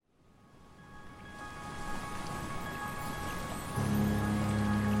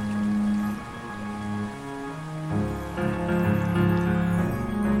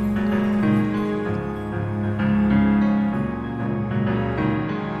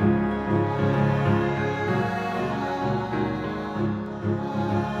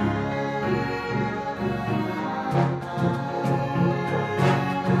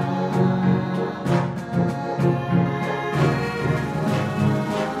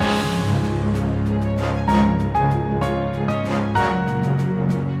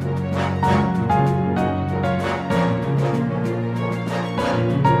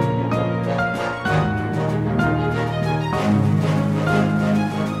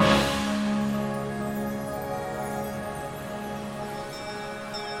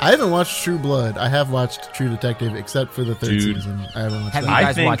I haven't watched True Blood. I have watched True Detective, except for the third season. I haven't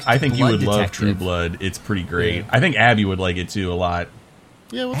watched that. I think you would love True Blood. It's pretty great. Yeah. I think Abby would like it too a lot.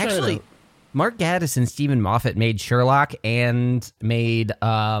 Yeah, we'll try it out. Mark Gatiss and Stephen Moffat made Sherlock and made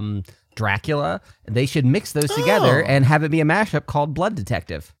Dracula. They should mix those together and have it be a mashup called Blood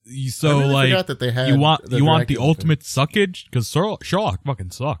Detective. So like, that they had you want the Dracula ultimate suckage? Because Sherlock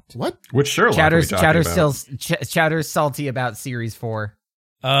fucking sucked. What? Which Sherlock? Chowder's salty about series 4.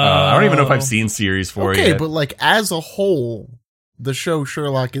 I don't even know if I've seen series 4 yet. Okay, but like as a whole, the show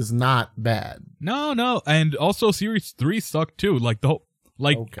Sherlock is not bad. No, and also series 3 sucked too. Like the whole.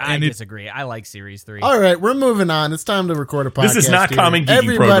 Like, okay. I disagree. I like series 3. All right, we're moving on. It's time to record a podcast. This is not here. Common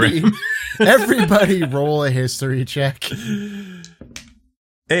Geeky Program. Everybody roll a history check.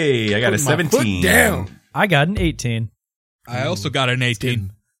 Hey, I got a 17. Down. I got an 18. I also got an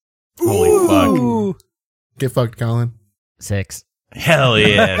 18. Holy fuck. Get fucked, Colin. 6. Hell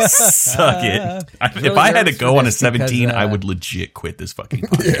yeah. Suck it. If I had to go on a 17, I would legit quit this fucking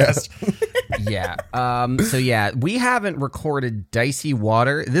podcast. Yeah. So yeah, we haven't recorded Dicey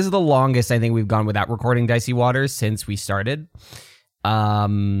Water. This is the longest I think we've gone without recording Dicey Water since we started.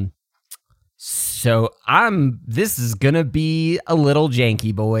 So this is gonna be a little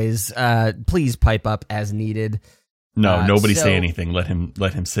janky, boys. Please pipe up as needed. No, nobody say anything. Let him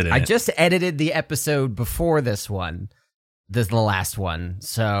sit in it. I just edited the episode before this one. This is the last one.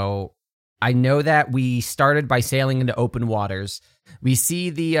 So I know that we started by sailing into open waters. We see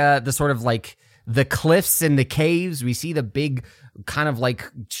the sort of like the cliffs and the caves. We see the big kind of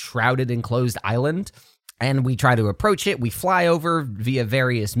like shrouded enclosed island. And we try to approach it. We fly over via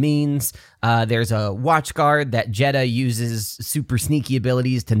various means. There's a watch guard that Jeddah uses super sneaky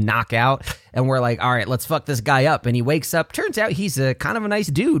abilities to knock out. And we're like, all right, let's fuck this guy up. And he wakes up. Turns out he's a kind of a nice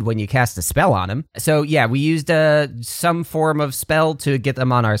dude when you cast a spell on him. So yeah, we used some form of spell to get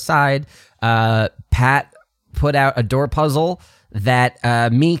them on our side. Pat put out a door puzzle that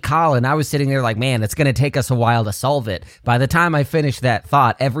Colin, I was sitting there like, man, it's going to take us a while to solve it. By the time I finished that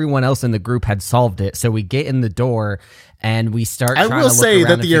thought, everyone else in the group had solved it. So we get in the door and we start trying to look around. I will say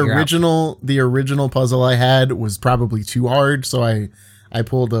that the original puzzle I had was probably too hard, so I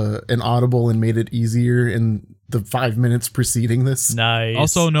pulled an audible and made it easier in the 5 minutes preceding this. Nice.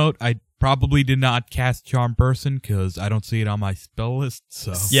 Also note, I probably did not cast Charm Person because I don't see it on my spell list.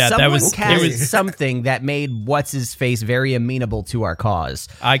 So yeah, it was something that made what's his face very amenable to our cause.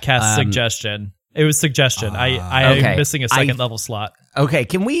 I cast Suggestion. It was Suggestion. I am missing a second level slot. Okay,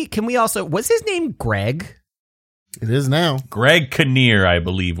 can we also? Was his name Greg? It is now. Greg Kinnear, I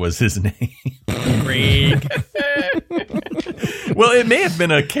believe, was his name. Greg. Well, it may have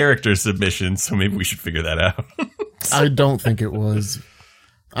been a character submission, so maybe we should figure that out. I don't think it was.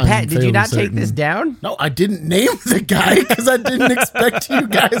 Pat, did you not take this down? No, I didn't name the guy because I didn't expect you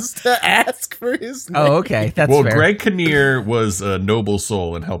guys to ask for his name. Oh, okay. That's fair. Greg Kinnear was a noble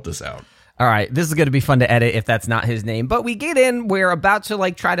soul and helped us out. All right, this is going to be fun to edit if that's not his name. But we get in, we're about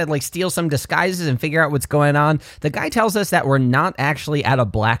to try to steal some disguises and figure out what's going on. The guy tells us that we're not actually at a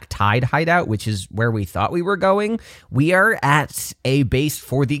Black Tide hideout, which is where we thought we were going. We are at a base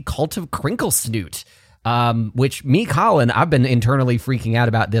for the Cult of Crinklesnoot. Which Colin, I've been internally freaking out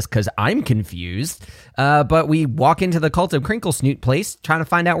about this because I'm confused. But we walk into the Cult of Crinklesnoot place trying to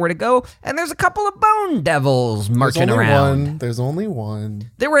find out where to go, and there's a couple of bone devils marching around. There's only one.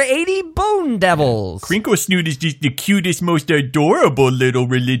 There were 80 bone devils. Crinklesnoot is just the cutest, most adorable little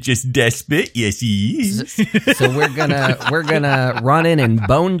religious despot. Yes, he is. So we're gonna run in and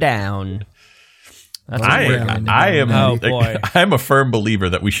bone down. I'm a firm believer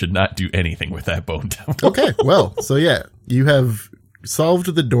that we should not do anything with that bone devil. Okay, well, so yeah, you have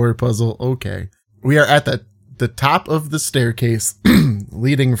solved the door puzzle. Okay, we are at the top of the staircase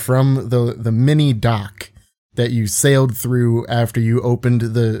leading from the mini dock that you sailed through after you opened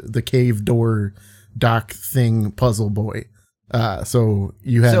the cave door dock thing puzzle boy. So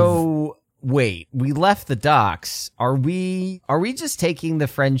you have. So wait, we left the docks. Are we just taking the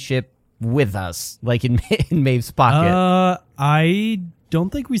friendship with us, like in Maeve's pocket? I don't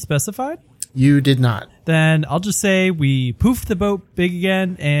think we specified. You did not. Then I'll just say we poofed the boat big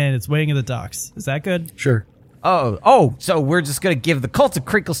again, and it's waiting in the docks. Is that good? Sure. Oh, so we're just gonna give the Cult of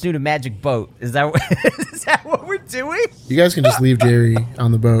Crinklesnoot a magic boat. Is that what we're doing? You guys can just leave Jerry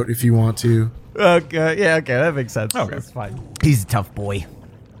on the boat if you want to. Okay, that makes sense. Okay, that's fine. He's a tough boy.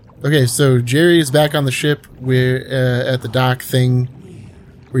 Okay, so Jerry is back on the ship. We're at the dock thing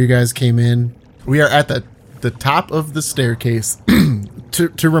where you guys came in. We are at the top of the staircase.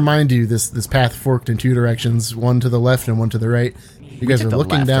 To remind you, this path forked in two directions, one to the left and one to the right. You guys are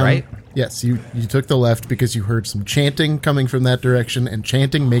looking down. Right? Yes, you took the left because you heard some chanting coming from that direction, and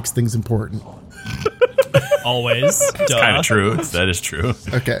chanting makes things important. Always. It's kind of true. That is true.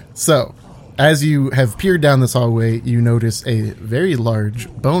 Okay, so as you have peered down this hallway, you notice a very large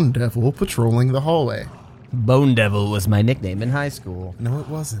bone devil patrolling the hallway. Bone Devil was my nickname in high school. No, it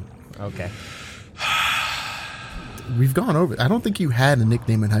wasn't. Okay. We've gone over it. I don't think you had a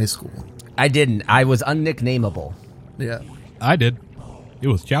nickname in high school. I didn't. I was unnicknameable. Yeah. I did. It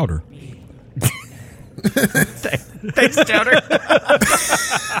was Chowder. Thanks, Chowder.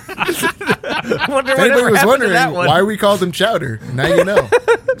 If anybody was wondering why we called him Chowder, now you know.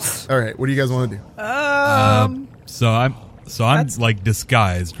 All right, what do you guys want to do? So I'm like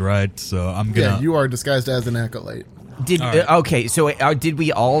disguised, right? So I'm gonna. Yeah, you are disguised as an acolyte. Okay, so did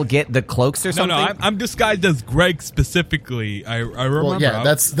we all get the cloaks or something? No, I'm disguised as Greg specifically. I remember. Well, yeah,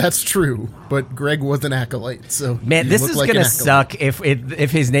 that's true. But Greg was an acolyte, so man, this is gonna suck if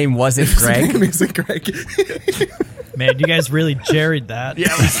his name wasn't Greg. His name isn't Greg. Man, you guys really jerried that.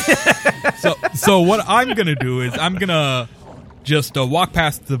 Yeah. So what I'm gonna do is I'm gonna just walk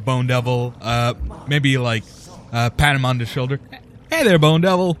past the Bone Devil, maybe like pat him on the shoulder. Hey there, Bone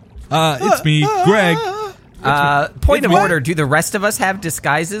Devil. It's me, Greg. Point of order, do the rest of us have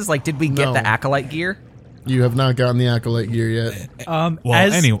disguises? Like, did we get No. the acolyte gear? You have not gotten the acolyte gear yet.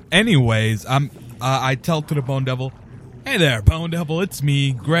 Anyways, I tell to the Bone Devil, hey there, Bone Devil, it's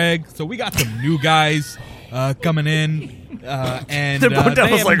me, Greg. So we got some new guys coming in, and The Bone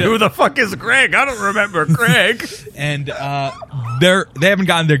Devil's like, who the fuck is Greg? I don't remember Greg. and they haven't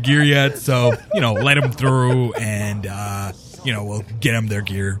gotten their gear yet, so let them through, and we'll get them their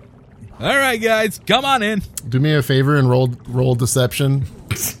gear. All right, guys, come on in. Do me a favor and roll deception.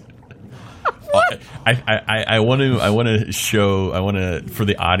 I want to for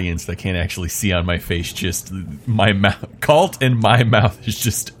the audience that can't actually see on my face, just my mouth, Cult, and my mouth is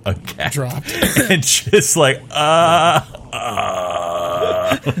just a cat Dropped. and just like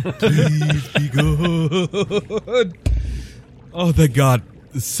Please be good. Oh, thank God.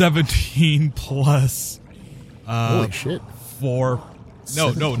 17 plus Holy shit. 4.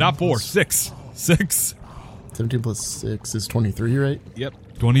 No, not 4. 6. 17 plus 6 is 23, right? Yep,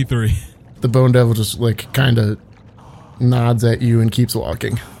 23. The Bone Devil just kind of nods at you and keeps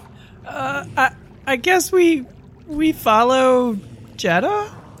walking. I guess we follow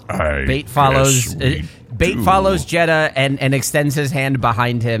Jeddah? Bait follows Jeddah and extends his hand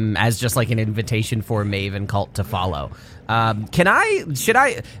behind him as just like an invitation for Maeve and Cult to follow.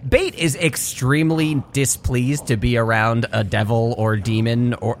 Bait is extremely displeased to be around a devil or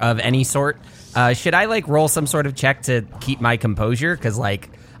demon or of any sort. Should I roll some sort of check to keep my composure? Because I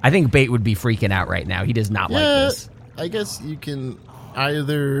think Bait would be freaking out right now. He does not like this. I guess you can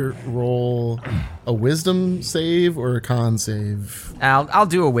either roll a wisdom save or a con save. I'll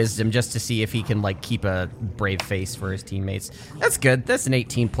do a wisdom just to see if he can keep a brave face for his teammates. That's good. That's an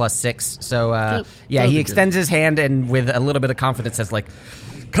 18 plus 6. So he extends his hand and with a little bit of confidence says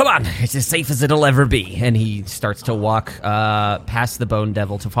come on, it's as safe as it'll ever be. And he starts to walk past the Bone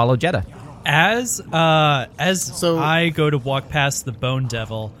Devil to follow Jeddah. As I go to walk past the Bone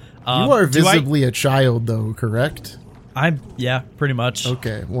Devil, You are visibly a child, though, correct? Yeah, pretty much.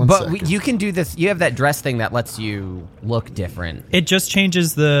 Okay, But you can do this. You have that dress thing that lets you look different. It just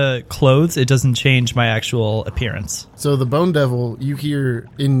changes the clothes. It doesn't change my actual appearance. So the Bone Devil, you hear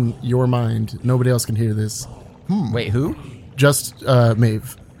in your mind, nobody else can hear this. Wait, who? Just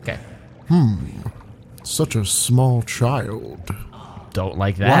Maeve. Okay. Such a small child. Don't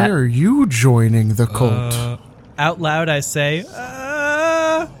like Why that. are you joining the cult? Out loud, I say,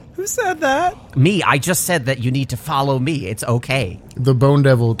 who said that? Me. I just said that you need to follow me. It's okay. The Bone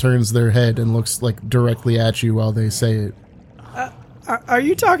Devil turns their head and looks directly at you while they say it. Are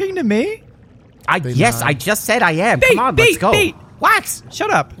you talking to me? Yes, nod. I just said I am. Bait, Come on, let's bait, go. bait. What?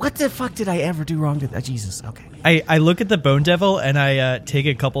 Shut up. What the fuck did I ever do wrong to that? Jesus. Okay. I look at the Bone Devil and I take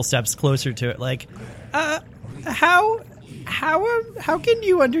a couple steps closer to it. How can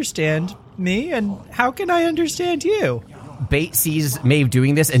you understand me and how can I understand you? Bait sees Maeve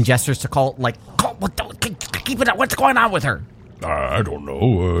doing this and gestures to Cult, keep it up. What's going on with her? I don't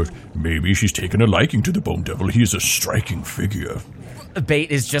know. Maybe she's taken a liking to the Bone Devil. He is a striking figure. Bait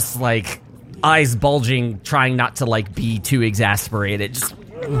is just eyes bulging, trying not to be too exasperated.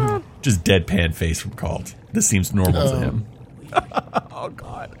 Just deadpan face from Cult. This seems normal to him. Oh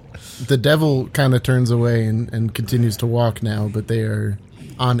God. The devil kind of turns away and continues to walk now, but they are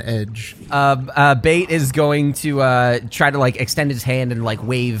on edge. Bait is going to try to extend his hand and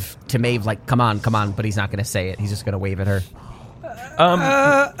wave to Maeve, come on, but he's not going to say it. He's just going to wave at her.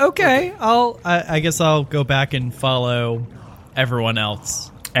 Okay. I guess I'll go back and follow everyone else.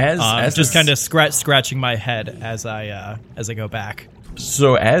 As just this- kind of scratching my head as I go back.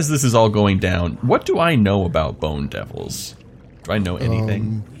 So as this is all going down, what do I know about bone devils? Do I know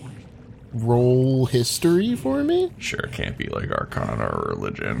anything? Roll history for me. Sure, it can't be like Arcana or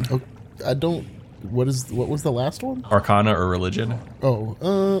religion. Oh, I don't. What was the last one? Arcana or religion?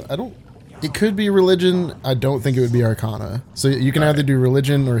 Oh, I don't. It could be religion. I don't think it would be Arcana. So you can either do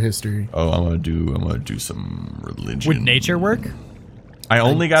religion or history. Oh, I'm gonna do some religion. Would nature work? I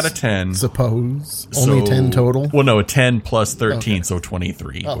only got a 10. Suppose only 10 total. Well, no, 10 plus 13, so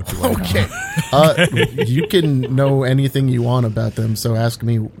 23. Oh, What do I know? okay. You can know anything you want about them. So ask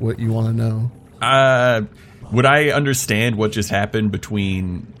me what you want to know. Would I understand what just happened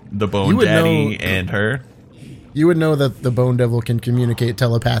between the You Bone would Daddy know- and her? You would know that the Bone Devil can communicate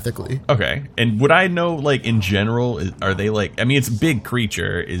telepathically. Okay. And would I know, like, in general, are they like, I mean, it's a big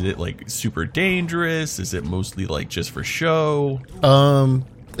creature. Is it, like, super dangerous? Is it mostly, like, just for show?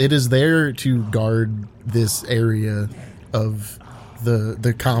 It is there to guard this area of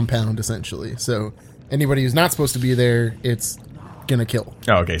the compound, essentially. So anybody who's not supposed to be there, it's gonna kill.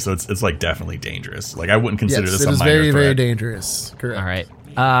 Oh, okay. So it's like, definitely dangerous. Like, I wouldn't consider Yes, this it a is minor very, threat. very dangerous. Correct. All right.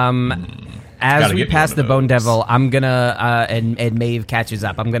 As Gotta we get me pass one the of Bone those. Devil, I'm gonna and Maeve catches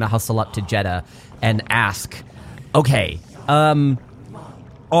up. I'm gonna hustle up to Jeddah and ask, okay,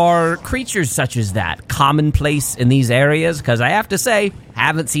 are creatures such as that commonplace in these areas? Because I have to say,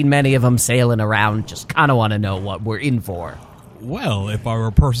 haven't seen many of them sailing around. Just kind of want to know what we're in for. Well, if I were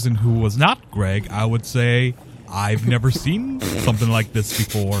a person who was not Greg, I would say I've never seen something like this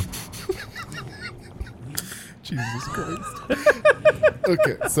before. Jesus Christ.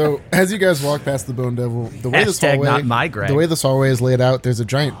 Okay, so as you guys walk past the Bone Devil, the way this Hashtag hallway, not my Greg. the way this hallway is laid out, there's a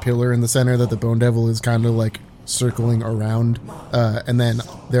giant pillar in the center that the Bone Devil is kind of like circling around, and then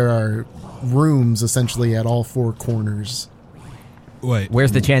there are rooms essentially at all four corners. Wait,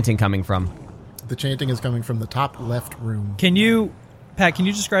 Where's the chanting coming from? The chanting is coming from the top left room. Pat, can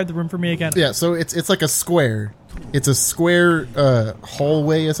you describe the room for me again? Yeah, so it's like a square. It's a square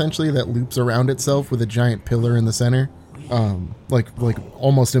hallway essentially that loops around itself with a giant pillar in the center. Like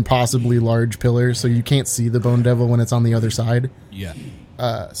almost impossibly large pillar, so you can't see the Bone Devil when it's on the other side. yeah.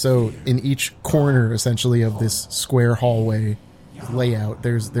 So in each corner essentially of this square hallway layout,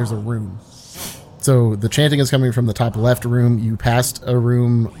 there's a room. So the chanting is coming from the top left room. You passed a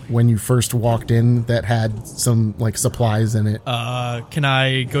room when you first walked in that had some like supplies in it. Can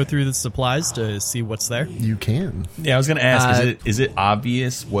I go through the supplies to see what's there? You can. Yeah, I was gonna ask, is it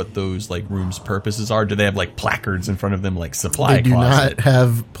obvious what those like rooms' purposes are? Do they have like placards in front of them, like supply They do closet? not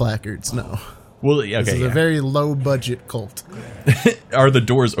have placards. No. Well, yeah, This okay. is a Yeah. very low budget cult. Are the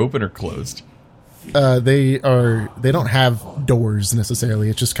doors open or closed? They don't have doors necessarily.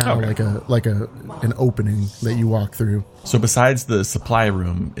 It's just kind of Okay. like an opening that you walk through. So besides the supply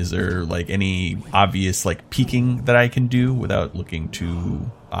room, is there like any obvious like peeking that I can do without looking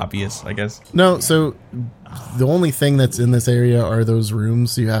too obvious, I guess? No, so the only thing that's in this area are those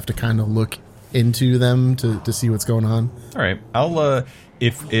rooms, so you have to kind of look into them to see what's going on. All right. I'll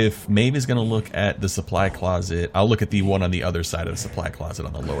if Maeve is going to look at the supply closet, I'll look at the one on the other side of the supply closet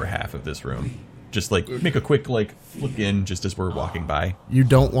on the lower half of this room. Just like make a quick like look in just as we're walking by. You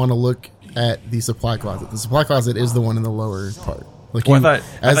don't want to look at the supply closet. The supply closet is the one in the lower part. Like Well, I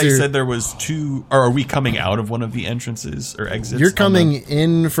thought you you're- said there was two, or are we coming out of one of the entrances or exits? You're on coming the-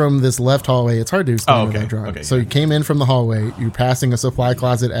 in from this left hallway. It's hard to explain Oh, okay. without drawing. Okay, So yeah. you came in from the hallway. You're passing a supply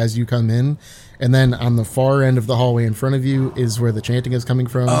closet as you come in, and then on the far end of the hallway in front of you is where the chanting is coming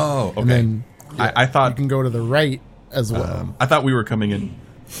from. Oh, okay. And then I you thought can go to the right as well. I thought we were coming in.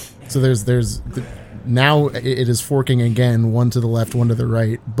 So now it is forking again, one to the left, one to the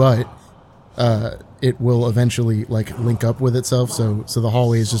right, but it will eventually like link up with itself. So the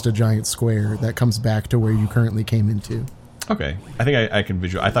hallway is just a giant square that comes back to where you currently came into. Okay, I think I can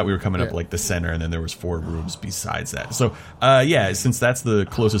visual. I thought we were coming up Yeah. like the center, and then there was 4 rooms besides that. So, yeah, since that's the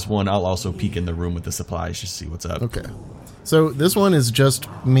closest one, I'll also peek in the room with the supplies just to see what's up. Okay. So this one is just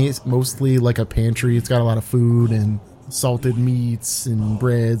mostly like a pantry. It's got a lot of food and salted meats and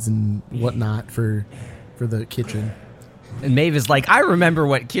breads and whatnot for the kitchen. And Maeve is like, I remember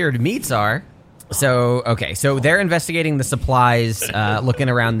what cured meats are. So, okay, so they're investigating the supplies, looking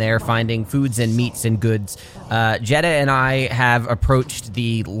around there, finding foods and meats and goods. Jeddah and I have approached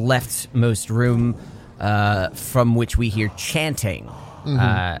the leftmost room from which we hear chanting.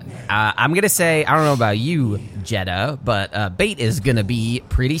 I'm going to say, I don't know about you, Jeddah, but Bait is going to be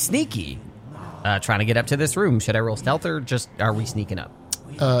pretty sneaky trying to get up to this room. Should I roll stealth or just are we sneaking up?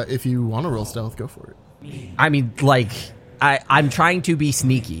 If you want to roll stealth, go for it. I mean, like, I'm trying to be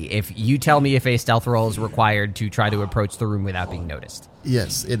sneaky. If you tell me if a stealth roll is required to try to approach the room without being noticed.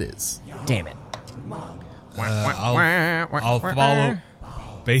 Yes, it is. Damn it. I'll follow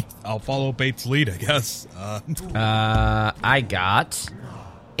Bates. I'll follow Bates' lead, I guess. I got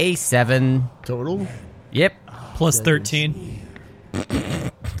a 7. Total? Yep. Plus 13.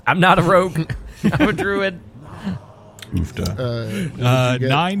 I'm not a rogue. I'm a druid. Oofda.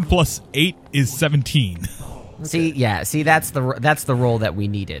 9 plus 8 is 17. See, that's the roll that we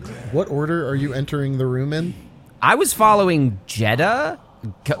needed. What order are you entering the room in? I was following Jeddah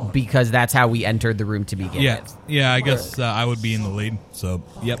because that's how we entered the room to begin with. Yeah. I guess I would be in the lead. So,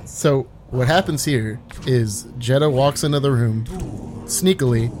 yep. So what happens here is Jeddah walks into the room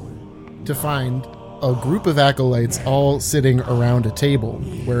sneakily to find a group of acolytes all sitting around a table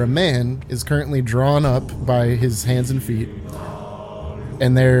where a man is currently drawn up by his hands and feet,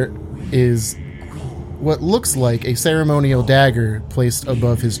 and there is what looks like a ceremonial dagger placed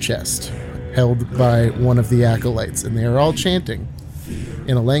above his chest, held by one of the acolytes, and they are all chanting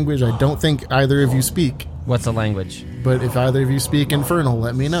in a language I don't think either of you speak. What's the language? But if either of you speak Infernal,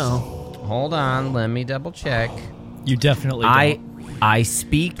 let me know. Hold on, let me double check. You definitely don't. I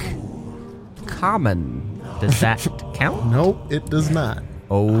speak Common. Does that count? Nope, it does not.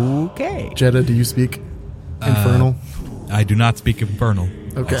 Okay. Jeddah, do you speak Infernal? I do not speak Infernal.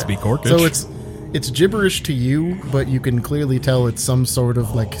 Okay. I speak Orcish. So it's gibberish to you, but you can clearly tell it's some sort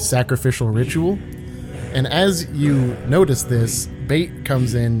of like sacrificial ritual. And as you notice this, Bait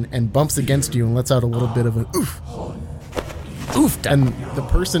comes in and bumps against you and lets out a little bit of an oof. Oof. And the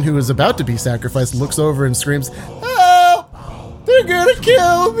person who is about to be sacrificed looks over and screams, "Oh, they're gonna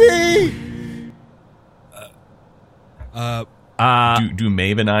kill me!" Do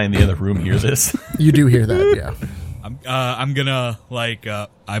Maeve and I in the other room hear this? You do hear that, yeah. I'm gonna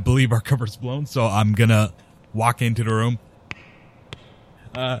I believe our cover's blown, so I'm gonna walk into the room.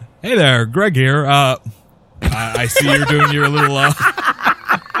 Hey there, Greg here. I see you're doing your little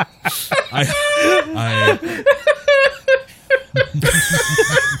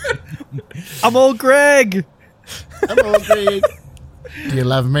I'm old Greg. Hello, Greg. Do you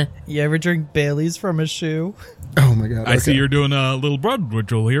love me? You ever drink Bailey's from a shoe? Oh my god. I see okay. you're doing a little blood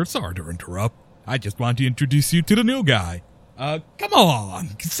ritual here. Sorry to interrupt. I just want to introduce you to the new guy. Come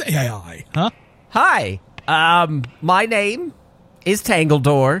on, say hi, huh? Hi. My name is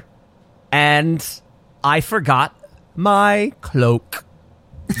Tangledor, and I forgot my cloak.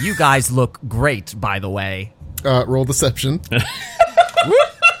 You guys look great, by the way. Roll deception.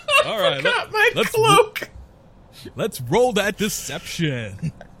 All right, let's Cloak. let's roll that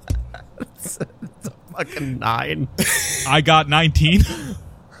deception. It's a fucking 9. I got 19.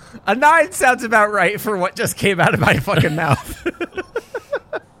 A 9 sounds about right for what just came out of my fucking mouth.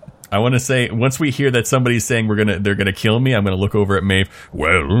 I want to say, once we hear that somebody's saying they're gonna kill me, I'm gonna look over at Maeve.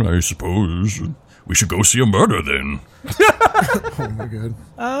 Well, I suppose we should go see a murder then. Oh my god.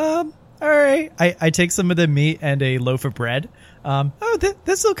 All right. I take some of the meat and a loaf of bread.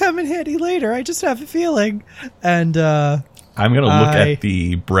 This will come in handy later. I just have a feeling. And I'm gonna look at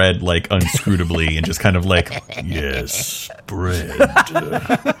the bread like unscrutably and just kind of like, yes, bread.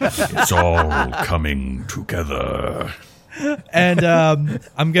 It's all coming together. and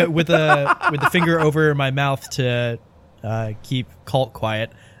I'm good with the finger over my mouth to keep Colt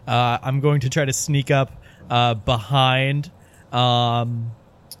quiet. I'm going to try to sneak up behind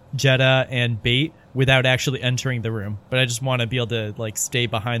Jeddah and Bait without actually entering the room. But I just want to be able to like stay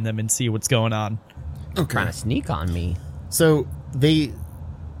behind them and see what's going on. Okay. Trying to sneak on me. So the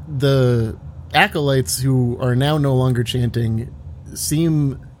acolytes who are now no longer chanting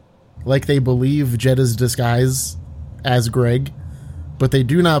seem like they believe Jeddah's disguise as Greg, but they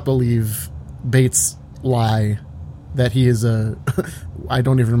do not believe Bates' lie that he is a I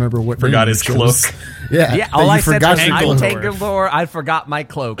don't even remember what Forgot name his he chose. cloak. Yeah, Yeah, that all you I said forgot was, your I'm cloak. Tangledor, I forgot my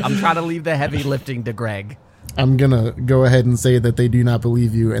cloak. I'm trying to leave the heavy lifting to Greg. I'm gonna go ahead and say that they do not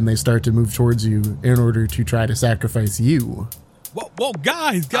believe you, and they start to move towards you in order to try to sacrifice you. Whoa,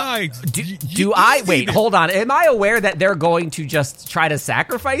 guys! Do I wait? Hold on. Am I aware that they're going to just try to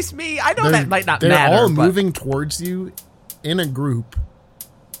sacrifice me? I know that might not They're matter. all but- moving towards you in a group,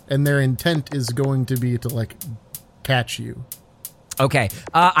 and their intent is going to be to like catch you. Okay.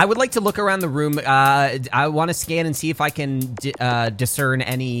 I would like to look around the room. I want to scan and see if I can discern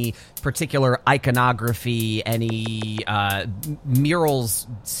any particular iconography, any murals,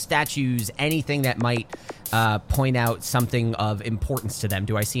 statues, anything that might point out something of importance to them.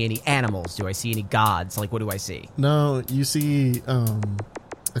 Do I see any animals? Do I see any gods? Like, what do I see? No, you see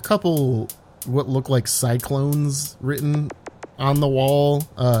a couple what look like cyclones written on the wall,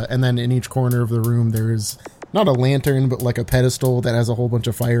 and then in each corner of the room there is not a lantern, but like a pedestal that has a whole bunch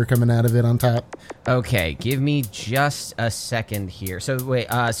of fire coming out of it on top. Okay, give me just a second here. So wait,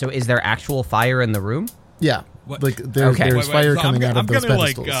 so is there actual fire in the room? Yeah, What? like Okay. there's fire so coming out of those I'm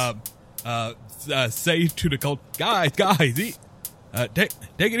pedestals. gonna say to the cult, guys,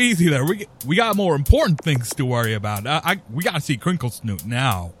 take it easy there. We got more important things to worry about. We gotta see Crinkle Snoot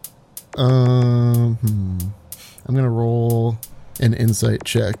now. I'm gonna roll an insight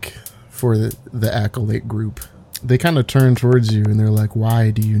check for the Acolyte group. They kind of turn towards you and they're like,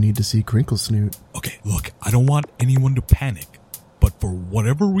 "Why do you need to see Crinkle Snoot?" Okay, look, I don't want anyone to panic, but for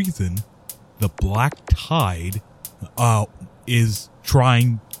whatever reason, the Black Tide is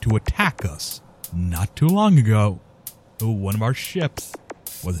trying to attack us. Not too long ago, one of our ships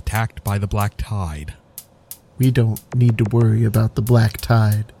was attacked by the Black Tide. We don't need to worry about the Black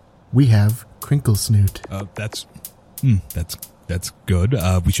Tide. We have Crinkle Snoot. That's good.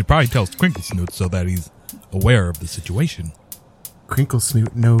 We should probably tell Crinkle Snoot so that he's aware of the situation. Crinkle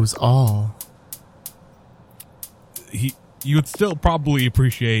Snoot knows all. You would still probably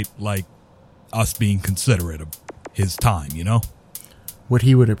appreciate, like, us being considerate of his time, you know? What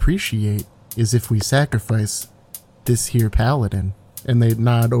he would appreciate is if we sacrifice this here paladin. And they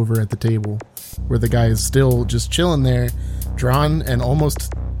nod over at the table where the guy is still just chilling there, drawn and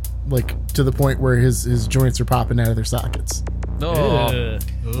almost like to the point where his joints are popping out of their sockets.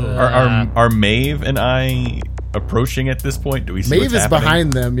 Are Maeve and I approaching at this point? Do we see Maeve what's is happening?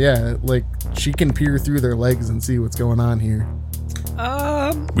 behind them, yeah. Like she can peer through their legs and see what's going on here.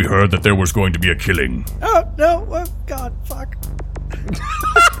 We heard that there was going to be a killing. Oh, no. Oh, God, fuck.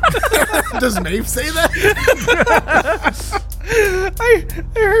 Does Maeve say that? I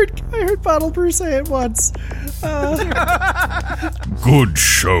heard Bottle Brew say it once. Good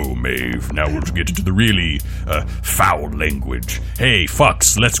show, Maeve. Now we'll get into the really foul language. Hey,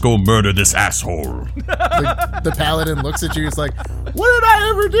 fucks, let's go murder this asshole. The paladin looks at you. It's like, what did I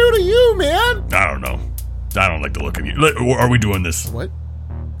ever do to you, man? I don't know. I don't like the look of you. Are we doing this? What?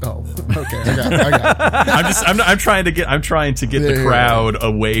 Oh, okay. I got it. I'm trying to get the crowd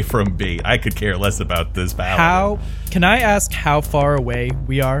away from bait. I could care less about this battle. Can I ask how far away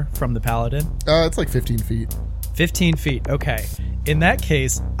we are from the paladin? It's like 15 feet. 15 feet. Okay. In that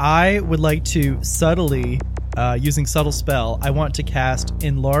case, I would like to subtly, using subtle spell, I want to cast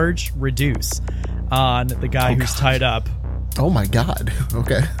Enlarge Reduce on the guy who's tied up. Oh my god.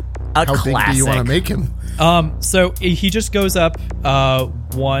 Okay. How big do you want to make him? So he just goes up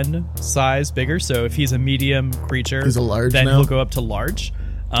one size bigger. So if he's a medium creature, He's a large then now? he'll go up to large.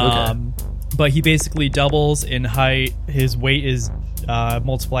 But he basically doubles in height. His weight is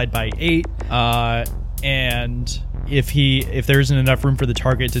multiplied by 8. And if there isn't enough room for the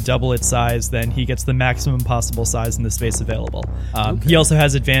target to double its size, then he gets the maximum possible size in the space available. He also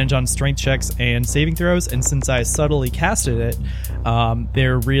has advantage on strength checks and saving throws, and since I subtly casted it,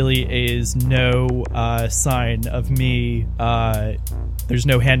 there really is no sign of me. There's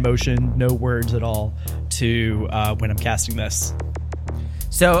no hand motion, no words at all to when I'm casting this.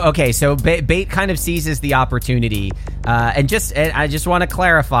 So Bait kind of seizes the opportunity, and I just want to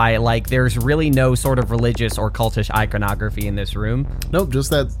clarify, like, there's really no sort of religious or cultish iconography in this room. Nope, just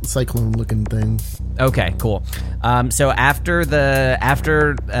that cyclone-looking thing. Okay, cool. So after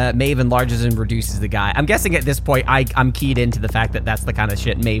Maeve enlarges and reduces the guy, I'm guessing at this point I'm keyed into the fact that that's the kind of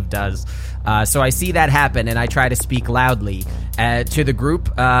shit Maeve does. So I see that happen, and I try to speak loudly to the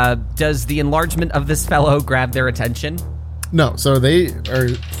group. Does the enlargement of this fellow grab their attention? No, so they are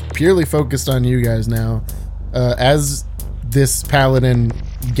purely focused on you guys now. As this paladin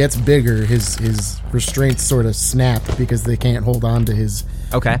gets bigger, his restraints sort of snap because they can't hold on to his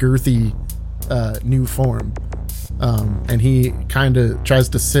girthy new form. And he kind of tries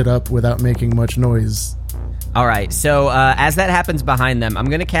to sit up without making much noise. All right, so as that happens behind them, I'm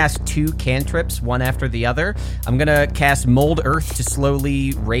going to cast 2 cantrips, one after the other. I'm going to cast Mold Earth to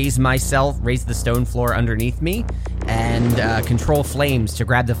slowly raise the stone floor underneath me, and Control Flames to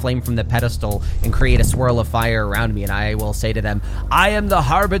grab the flame from the pedestal and create a swirl of fire around me, and I will say to them, I am the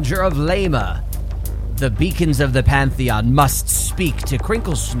Harbinger of Lema. The beacons of the Pantheon must speak to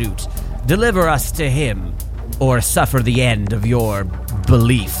Crinkle Snoot. Deliver us to him, or suffer the end of your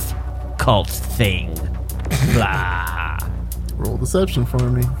belief, cult thing. Blah. Roll deception for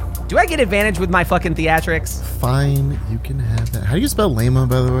me. Do I get advantage with my fucking theatrics? Fine, you can have that. How do you spell Lema,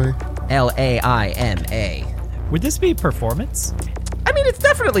 by the way? Laima. Would this be performance? I mean, it's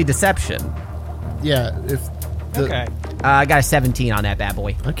definitely deception. Yeah, if... Okay. I got a 17 on that bad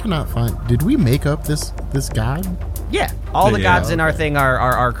boy. I cannot find... Did we make up this god? Yeah, all the Yeah, gods in our thing are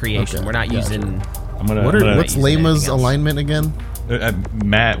our creation. Okay, We're not gotcha. using... What's Lema's alignment again?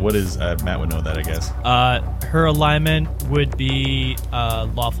 Matt, what is Matt would know that, I guess. Her alignment would be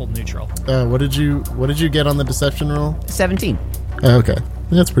lawful neutral. What did you get on the deception roll? 17. Okay,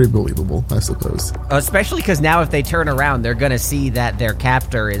 that's pretty believable, I suppose. Especially because now if they turn around, they're going to see that their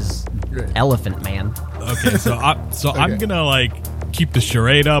captor is Elephant Man. Okay, so I'm gonna like keep the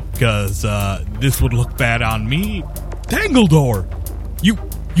charade up because this would look bad on me. Tangledor,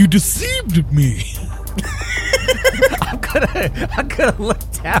 you deceived me. I'm gonna look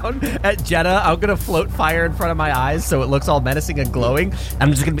down at Jenna. I'm gonna float fire in front of my eyes so it looks all menacing and glowing.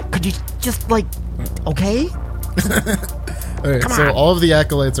 I'm just gonna be, could you just like, okay? Alright, so all of the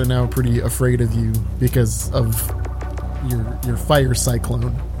acolytes are now pretty afraid of you because of your fire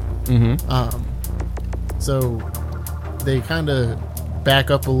cyclone. So they kind of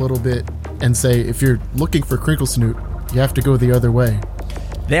back up a little bit and say, if you're looking for Crinkle Snoot, you have to go the other way.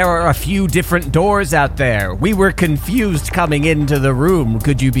 There are a few different doors out there. We were confused coming into the room.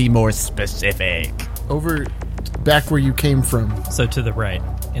 Could you be more specific? Over back where you came from. So to the right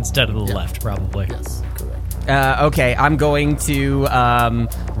instead of the left, probably. Yes, correct. Okay, I'm going to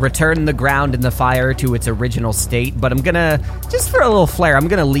return the ground in the fire to its original state, but I'm gonna, just for a little flair, I'm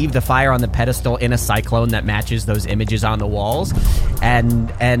gonna leave the fire on the pedestal in a cyclone that matches those images on the walls, and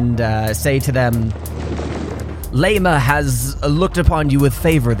say to them, Lema has looked upon you with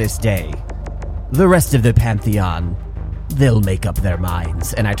favor this day. The rest of the Pantheon, they'll make up their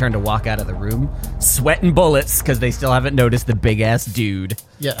minds. And I turn to walk out of the room, sweating bullets, because they still haven't noticed the big-ass dude.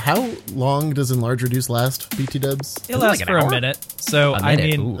 Yeah, how long does Enlarge Reduce last, BT Dubs? It lasts like for an a hour? minute. So, A I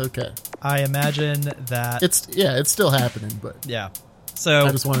minute, mean, ooh. Okay. I imagine that... It's still happening, but yeah. So,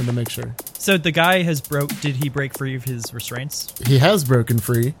 I just wanted to make sure. so the guy has did he break free of his restraints? He has broken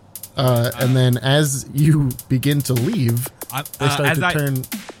free. And then as you begin to leave, they start to turn...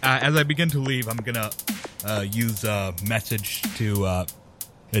 As I begin to leave, I'm gonna use a message to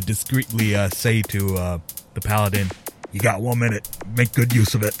discreetly say to the paladin, "You got 1 minute. Make good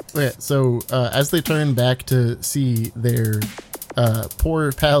use of it." Yeah, so as they turn back to see their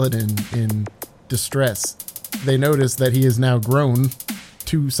poor paladin in distress, they notice that he has now grown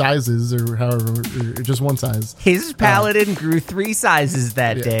 2 sizes, or however, or just 1 size. His paladin grew 3 sizes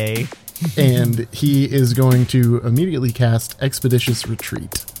that day. And he is going to immediately cast Expeditious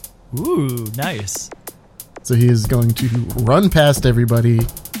Retreat. Ooh, nice. So he is going to run past everybody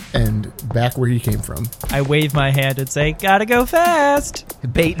and back where he came from. I wave my hand and say, "Gotta go fast."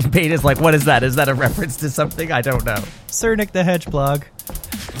 Bait is like, what is that? Is that a reference to something? I don't know. Cernic the Hedgeblog.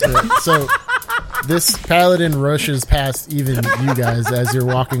 So this paladin rushes past even you guys as you're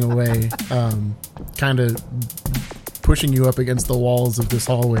walking away, kind of pushing you up against the walls of this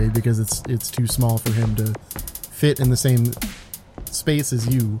hallway because it's too small for him to fit in the same space as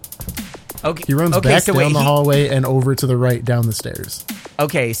you. Okay. He runs back down the hallway and over to the right down the stairs.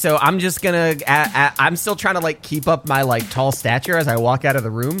 Okay, so I'm just gonna. I'm still trying to like keep up my like tall stature as I walk out of the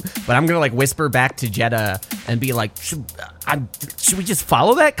room, but I'm gonna like whisper back to Jeddah and be like, "Should we just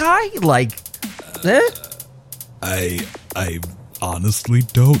follow that guy?" Like, I honestly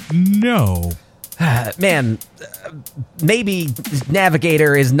don't know. Man, maybe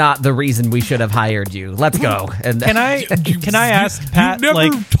Navigator is not the reason we should have hired you. Let's go. And Can I ask Pat? You never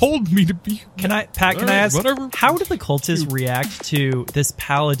like, told me to be. can I Alright, ask? whatever. How do the cultists react to this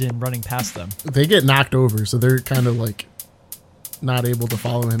paladin running past them? They get knocked over, so they're kind of like not able to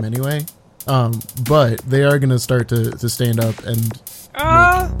follow him anyway. But they are going to start to stand up and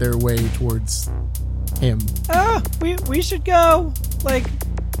make their way towards him. We should go like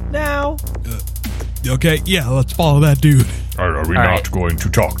now. Okay, yeah, let's follow that dude. Are we not going to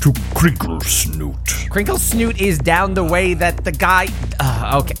talk to Crinkle Snoot? Crinkle Snoot is down the way that the guy.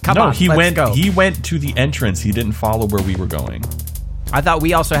 Okay, come on. he let's went. go. He went to the entrance. He didn't follow where we were going. I thought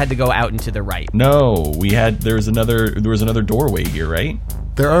we also had to go out and to the right. No, there was another doorway here, right?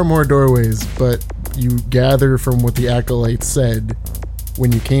 There are more doorways, but you gather from what the acolytes said,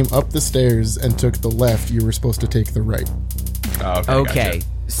 when you came up the stairs and took the left, you were supposed to take the right. Okay, gotcha.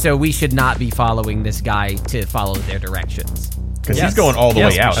 so we should not be following this guy to follow their directions. Because he's going all the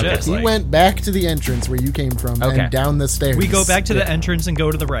way out. we should. it's He like. went back to the entrance where you came from Okay. and down the stairs. We go back to the entrance and go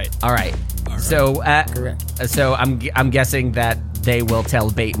to the right. All right. So, Correct. so I'm guessing that they will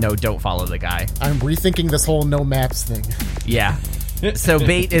tell Bait, no, don't follow the guy. I'm rethinking this whole no maps thing. Yeah. So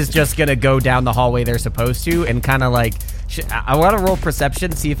Bait is just gonna go down the hallway they're supposed to, and kind of like, I want to roll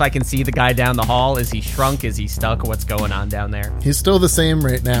perception, see if I can see the guy down the hall. Is he shrunk? Is he stuck? What's going on down there? He's still the same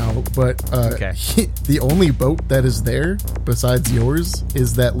right now, but Okay. the only boat that is there besides yours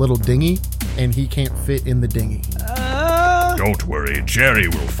is that little dinghy, and he can't fit in the dinghy. Don't worry, Jerry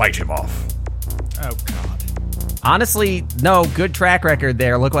will fight him off. Oh God. Honestly, no, good track record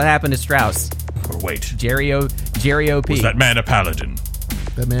there. Look what happened to Strauss. Or wait, Jerry OP. was that man a paladin?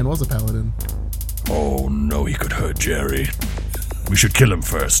 That man was a paladin. Oh no, he could hurt Jerry. We should kill him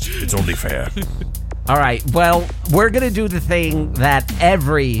first. It's only fair. All right, well, we're going to do the thing that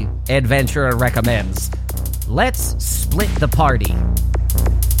every adventurer recommends. Let's split the party.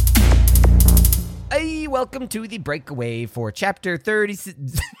 Hey, welcome to the breakaway for chapter 30...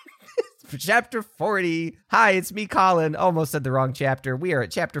 for chapter 40. Hi, it's me, Colin. Almost said the wrong chapter. We are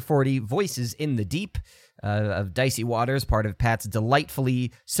at chapter 40, Voices in the Deep, of Dicey Waters, part of Pat's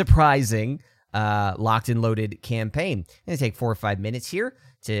delightfully surprising locked and loaded campaign. I'm going to take 4 or 5 minutes here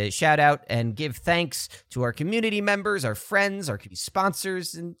to shout out and give thanks to our community members, our friends, our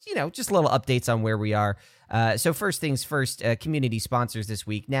sponsors, and, just little updates on where we are. So first things first, community sponsors this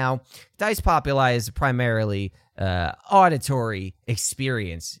week. Now, Dice Populi is primarily auditory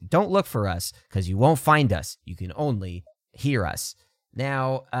experience. Don't look for us, because you won't find us. You can only hear us.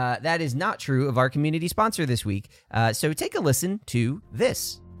 Now, that is not true of our community sponsor this week. So take a listen to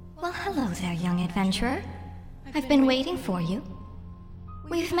this. Well, hello there, young adventurer. I've been waiting for you.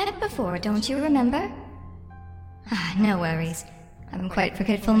 We've met before, don't you remember? No worries. I'm quite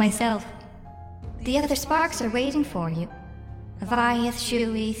forgetful myself. The other Sparks are waiting for you. Aviath,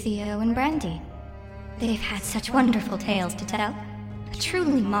 Shui, Theo, and Brandy. They've had such wonderful tales to tell. A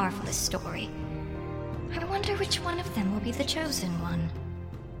truly marvelous story. I wonder which one of them will be the chosen one.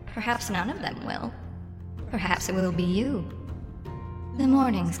 Perhaps none of them will. Perhaps it will be you. The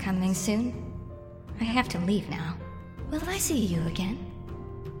morning's coming soon. I have to leave now. Will I see you again?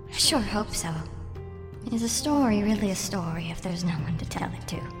 I sure hope so. Is a story really a story if there's no one to tell it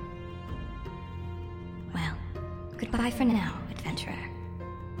to? Well, goodbye for now, adventurer.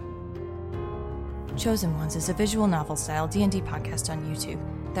 Chosen Ones is a visual novel-style D&D podcast on YouTube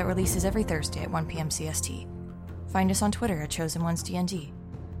that releases every Thursday at 1 p.m. CST. Find us on Twitter at Chosen Ones D&D.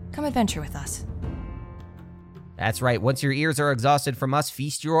 Come adventure with us. That's right. Once your ears are exhausted from us,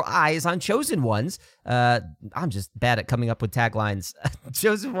 feast your eyes on Chosen Ones. I'm just bad at coming up with taglines.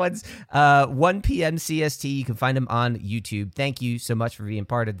 Chosen Ones, 1 p.m. CST. You can find them on YouTube. Thank you so much for being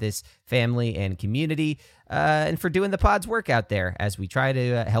part of this family and community, and for doing the pod's work out there as we try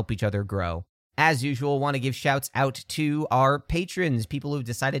to help each other grow. As usual, want to give shouts out to our patrons, people who've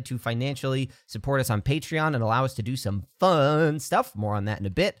decided to financially support us on Patreon and allow us to do some fun stuff. More on that in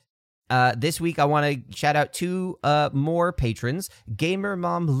a bit. This week, I want to shout out two more patrons, Gamer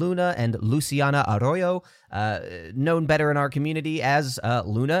Mom Luna and Luciana Arroyo, known better in our community as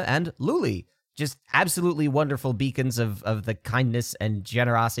Luna and Luli. Just absolutely wonderful beacons of the kindness and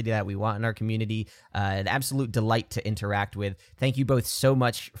generosity that we want in our community. An absolute delight to interact with. Thank you both so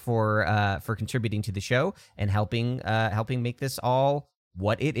much for contributing to the show and helping make this all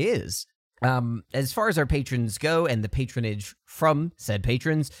what it is. As far as our patrons go and the patronage from said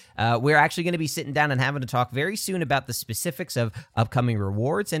patrons, we're actually going to be sitting down and having to talk very soon about the specifics of upcoming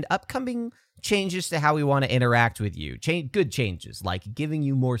rewards and upcoming changes to how we want to interact with you. Good changes, like giving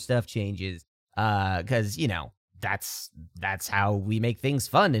you more stuff changes, because, that's how we make things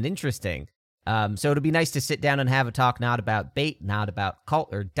fun and interesting. So it'll be nice to sit down and have a talk, not about bait, not about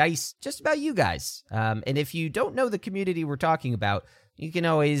cult or dice, just about you guys. And if you don't know the community we're talking about, you can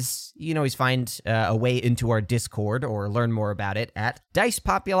always find a way into our Discord or learn more about it at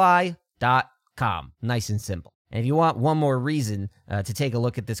dicepopuli.com. Nice and simple. And if you want one more reason to take a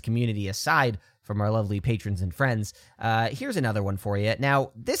look at this community aside from our lovely patrons and friends, here's another one for you.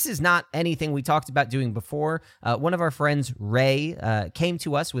 Now, this is not anything we talked about doing before. One of our friends, Ray, came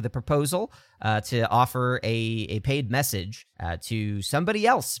to us with a proposal to offer a paid message to somebody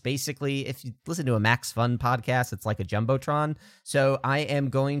else. Basically, if you listen to a Max Fun podcast, it's like a Jumbotron. So I am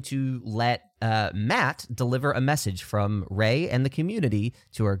going to let Matt deliver a message from Ray and the community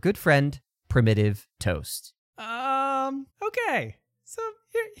to our good friend, Primitive Toast. Okay. So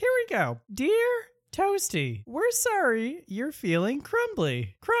here we go. Dear Toasty, we're sorry you're feeling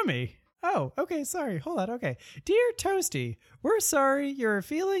crummy. Oh, okay, sorry. Hold on, okay. Dear Toasty, we're sorry you're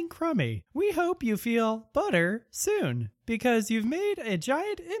feeling crummy. We hope you feel better soon, because you've made a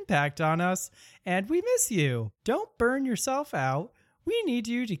giant impact on us, and we miss you. Don't burn yourself out. We need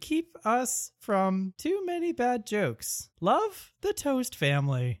you to keep us from too many bad jokes. Love, the Toast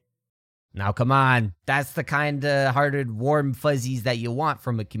family. Now, come on. That's the kind-hearted, warm fuzzies that you want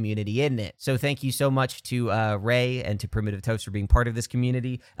from a community, isn't it? So thank you so much to Ray and to Primitive Toast for being part of this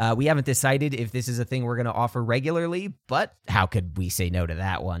community. We haven't decided if this is a thing we're going to offer regularly, but how could we say no to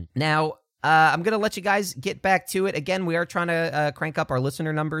that one? Now, I'm going to let you guys get back to it. Again, we are trying to crank up our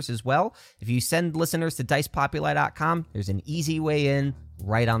listener numbers as well. If you send listeners to dicepopuli.com, there's an easy way in,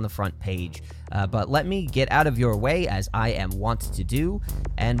 right on the front page. But let me get out of your way, as I am wont to do,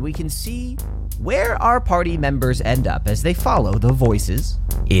 and we can see where our party members end up as they follow the voices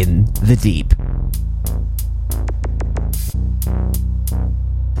in the deep.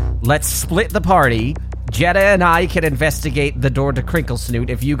 Let's split the party. Jeddah and I can investigate the door to Crinkle Snoot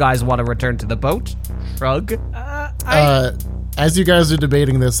if you guys want to return to the boat. Shrug. As you guys are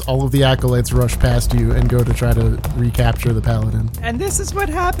debating this, all of the acolytes rush past you and go to try to recapture the paladin. And this is what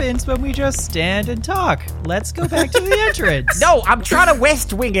happens when we just stand and talk. Let's go back to the entrance. No, I'm trying to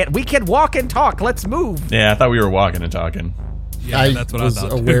West Wing it. We can walk and talk. Let's move. Yeah, I thought we were walking and talking. Yeah, that's what I was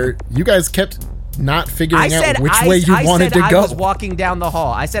thought. aware. You guys kept not figuring out which I way you wanted to I go. was walking down the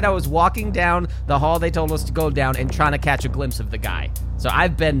hall. I said I was walking down the hall they told us to go down and trying to catch a glimpse of the guy. So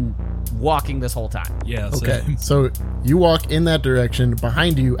I've been walking this whole time. Yeah, Okay, same. so you walk in that direction.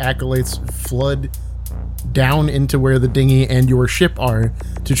 Behind you, acolytes flood down into where the dinghy and your ship are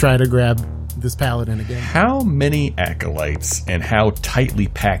to try to grab this paladin again. How many acolytes and how tightly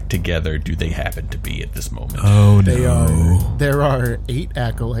packed together do they happen to be at this moment? Oh, no. There are 8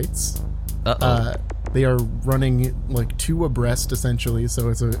 acolytes. They are running like 2 abreast, essentially. So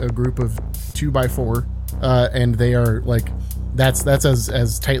it's a group of 2x4, and they are like that's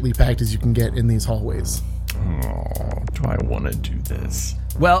as tightly packed as you can get in these hallways. Oh, do I want to do this?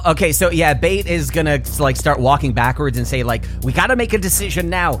 Well, okay, so yeah, Bait is gonna like start walking backwards and say like, we gotta make a decision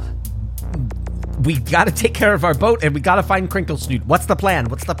now. We gotta take care of our boat and we gotta find Crinkle Snoot. What's the plan?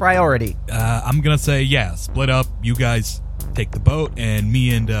 What's the priority? I'm gonna say, yeah, split up. You guys take the boat, and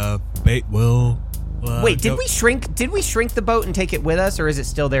me and Bait will... Wait, did we shrink the boat and take it with us, or is it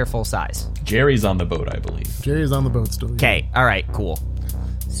still there full size? Jerry's on the boat, I believe. Jerry's on the boat still. Okay, all right, cool.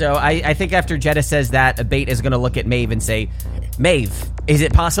 So I think after Jeddah says that, Bait is going to look at Maeve and say, Maeve, is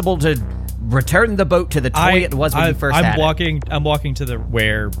it possible to return the boat to the toy it was when you first had it? I'm walking to the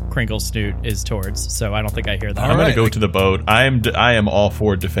where Crinkle Snoot is towards, so I don't think I hear that. I'm going to go to the boat. I am all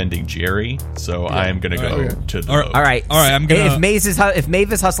for defending Jerry, so I am going to go to the boat. All right. I'm gonna... If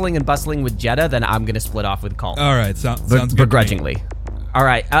Maeve is hustling and bustling with Jeddah, then I'm going to split off with Colton. All right, sounds good to me. Begrudgingly. All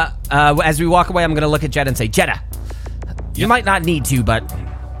right. As we walk away, I'm going to look at Jeddah and say, Jeddah, you might not need to, but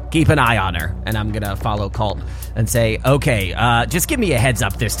keep an eye on her. And I'm going to follow Colt and say, okay, just give me a heads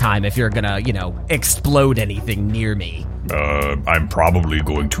up this time if you're going to, explode anything near me. I'm probably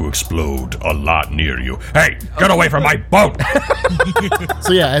going to explode a lot near you. Hey, get away from my boat!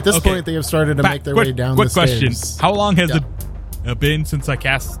 So yeah, at this point they have started to make their way down the stairs. Quick question. How long has it been since I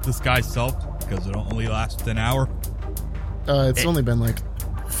cast Disguise Self? Because it only lasts an hour. It's only been like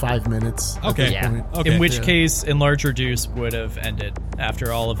 5 minutes. at Okay. this Yeah. point. Okay. In which case, Enlarge Reduce would have ended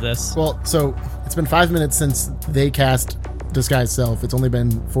after all of this. Well, so it's been 5 minutes since they cast Disguise Self. It's only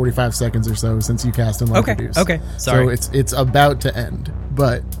been 45 seconds or so since you cast Enlarge Reduce. Okay. Sorry. So it's about to end,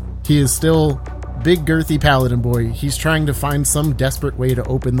 but he is still big girthy paladin boy. He's trying to find some desperate way to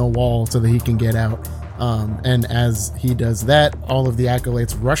open the wall so that he can get out. And as he does that, all of the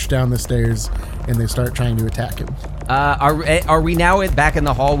acolytes rush down the stairs and they start trying to attack him. Are we now back in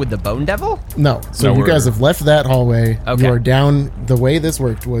the hall with the Bone Devil? No. So No, you guys have left that hallway. Okay. You are down. The way this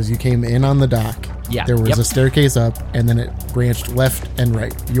worked was you came in on the dock. Yeah. There was Yep. a staircase up, and then it branched left and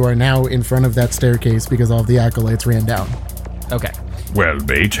right. You are now in front of that staircase because all of the acolytes ran down. Okay. Well,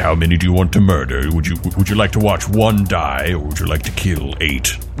 Bait, how many do you want to murder? Would you like to watch one die, or would you like to kill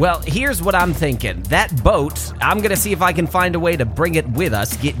 8? Well, here's what I'm thinking. That boat, I'm going to see if I can find a way to bring it with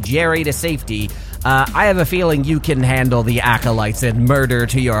us, get Jerry to safety. I have a feeling you can handle the acolytes and murder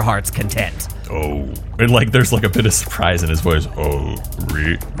to your heart's content. Oh, And there's a bit of surprise in his voice. Oh,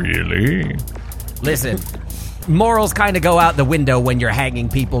 really? Listen, morals kind of go out the window when you're hanging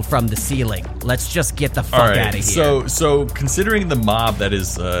people from the ceiling. Let's just get the All fuck right. out of here. So considering the mob that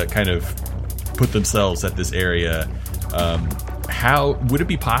is kind of put themselves at this area, how would it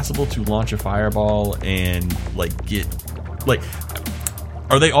be possible to launch a fireball and get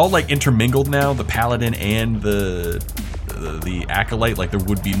are they all intermingled now, the paladin and the acolyte? There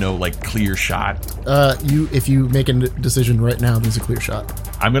would be no clear shot. If you make a decision right now, there's a clear shot.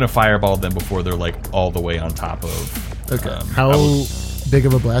 I'm gonna fireball them before they're all the way on top of. Okay. I How will- big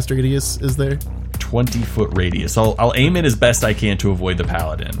of a blast radius is there? 20-foot radius. I'll aim it as best I can to avoid the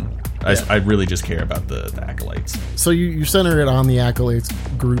paladin. I really just care about the acolytes. So you center it on the acolytes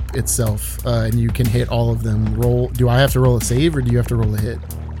group itself, and you can hit all of them. Roll. Do I have to roll a save, or do you have to roll a hit?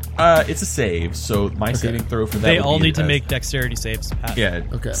 It's a save, so my saving throw for that. They would all be need to a- make dexterity saves. Pat. Yeah.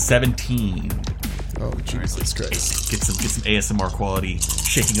 Okay. 17. Oh Jesus Christ! Get some ASMR quality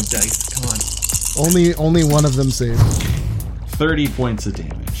shaking of dice. Come on. Only one of them saved. 30 points of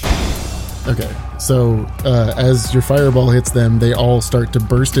damage. Okay, so as your fireball hits them, they all start to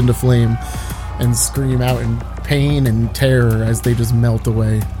burst into flame and scream out in pain and terror as they just melt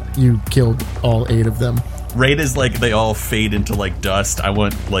away. You killed all 8 of them. Right as like they all fade into like dust, I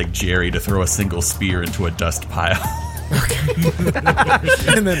want like Jerry to throw a single spear into a dust pile.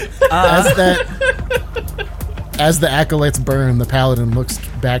 And then as the acolytes burn, the paladin looks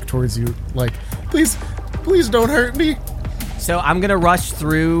back towards you like, please don't hurt me. So I'm going to rush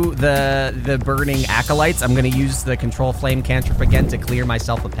through the burning acolytes. I'm going to use the control flame cantrip again to clear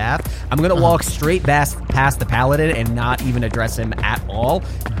myself a path. I'm going to walk straight past the paladin and not even address him at all.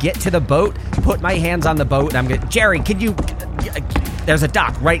 Get to the boat, put my hands on the boat, and I'm going to, Jerry, can you, there's a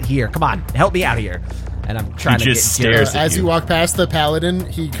dock right here. Come on, help me out here. And I'm trying to just get Jerry. stares at As you walk past the paladin,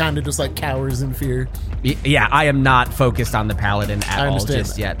 he kind of just like cowers in fear. Yeah, I am not focused on the paladin at I all understand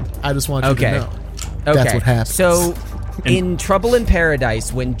just that. yet. I just want you to know. Okay. That's what happens. So, in Trouble in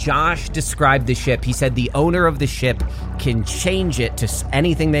Paradise, when Josh described the ship, he said the owner of the ship can change it to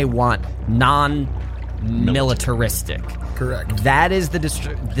anything they want, non-militaristic. Correct. That is the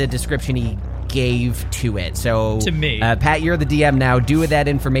description he gave to it. So, To me. Pat, you're the DM now. Do with that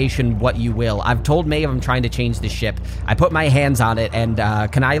information what you will. I've told Maeve I'm trying to change the ship. I put my hands on it, and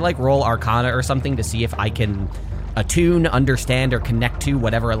can I like roll Arcana or something to see if I can attune, understand, or connect to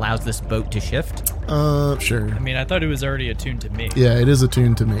whatever allows this boat to shift? Sure. I mean, I thought it was already attuned to me. Yeah, it is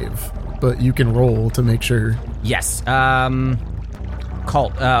attuned to Maeve, but you can roll to make sure. Yes.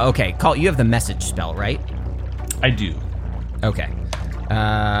 Colt. Okay, Colt, you have the message spell, right? I do. Okay.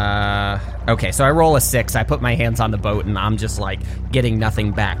 Okay, so I roll a 6. I put my hands on the boat, and I'm just, like, getting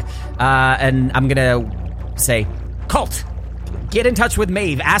nothing back. And I'm gonna say, Colt, get in touch with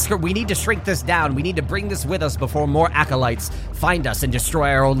Maeve. Ask her, we need to shrink this down. We need to bring this with us before more acolytes find us and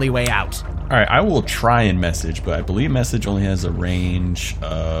destroy our only way out. All right, I will try and message, but I believe message only has a range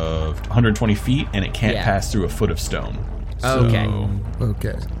of 120 feet, and it can't pass through a foot of stone. So Okay.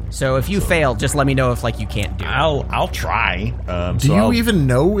 Okay. So if you fail, just let me know if, like, you can't do it. I'll try. Do you even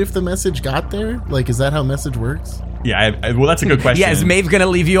know if the message got there? Like, is that how message works? Yeah, well, that's a good question. Yeah, is Maeve gonna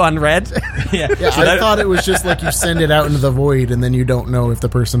leave you on red? Yeah, Yeah, so I thought it was just like you send it out into the void and then you don't know if the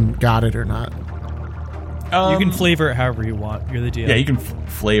person got it or not. You can flavor it however you want. You're the DM. Yeah, you can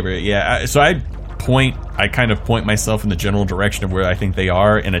flavor it. Yeah, so I kind of point myself in the general direction of where I think they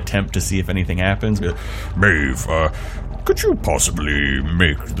are and attempt to see if anything happens. Maeve, could you possibly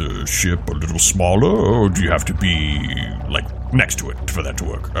make the ship a little smaller, or do you have to be, like, next to it for that to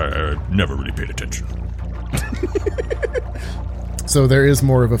work? I never really paid attention. So there is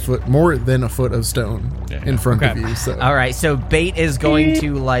more than a foot of stone in front of you. So All right, so Bait is going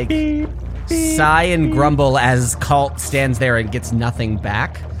to, like, sigh and grumble as Colt stands there and gets nothing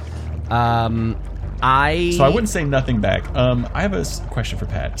back. So I wouldn't say nothing back. I have a question for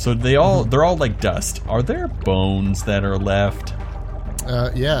Pat. So they're all like dust. Are there bones that are left?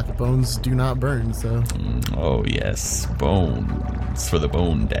 yeah, the bones do not burn. So Oh yes, bones for the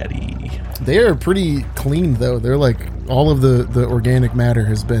bone daddy. they are pretty clean, though. They're like all of the organic matter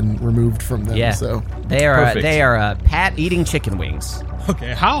has been removed from them. Yeah, So they are Perfect. Pat eating chicken wings.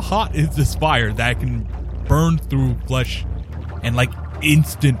 Okay, how hot is this fire that can burn through flesh and like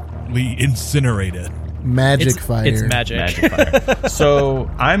instantly incinerate it? magic fire. It's magic. Magic fire. So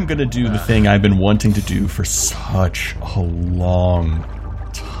I'm gonna do the thing I've been wanting to do for such a long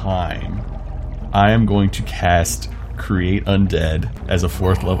time. I am going to cast Create Undead as a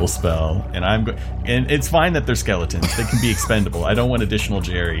 4th level spell, and and it's fine that they're skeletons. They can be expendable. I don't want additional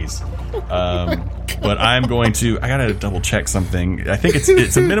Jerrys. But I'm going to. I gotta double check something. I think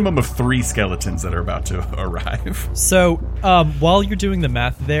it's a minimum of 3 skeletons that are about to arrive. So, while you're doing the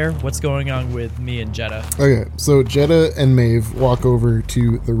math there, what's going on with me and Jetta? Okay, so Jetta and Maeve walk over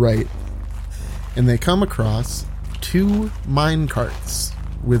to the right, and they come across 2 mine carts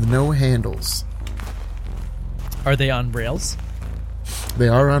with no handles. Are they on rails? They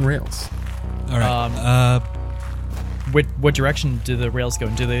are on rails. All right. What direction do the rails go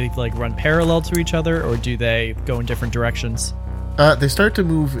in? Do they like run parallel to each other, or do they go in different directions? They start to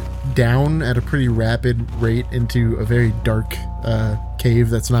move down at a pretty rapid rate into a very dark cave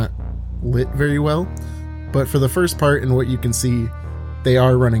that's not lit very well. But for the first part and what you can see, they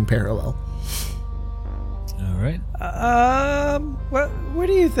are running parallel. All right. What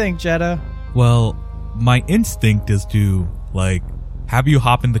do you think, Jetta? Well, my instinct is to like have you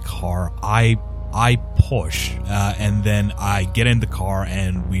hop in the car. I push, and then I get in the car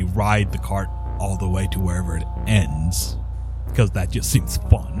and we ride the cart all the way to wherever it ends, because that just seems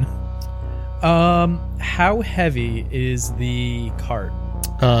fun. How heavy is the cart?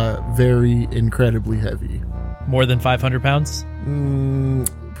 Very incredibly heavy. More than 500 pounds?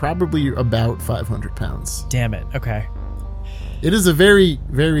 probably about 500 pounds. Damn it. Okay. It is a very,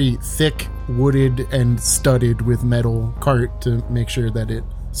 very thick, wooded, and studded with metal cart to make sure that it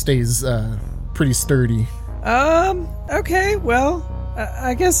stays pretty sturdy. Okay, well,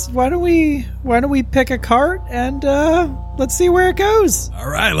 I guess why don't we pick a cart and let's see where it goes. All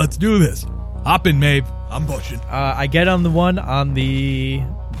right, let's do this. Hop in, Maeve. I'm pushing. I get on the one on the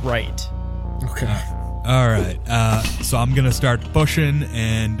right. Okay. All right. So I'm gonna start pushing,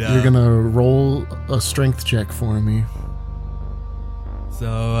 and You're going to roll a strength check for me.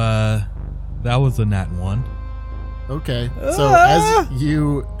 So that was a nat 1. Okay. So as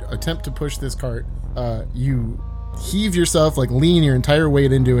you attempt to push this cart, you heave yourself, like lean your entire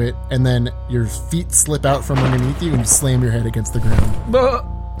weight into it, and then your feet slip out from underneath you and you slam your head against the ground.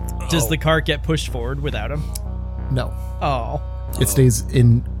 Does the cart get pushed forward without him? No. Oh. It stays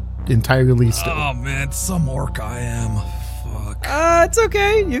entirely still. Oh man, some orc I am. Fuck. It's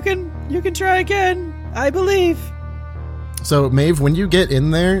okay. You can try again. I believe. So, Maeve, when you get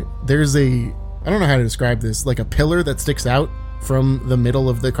in there, there's I don't know how to describe this, like a pillar that sticks out from the middle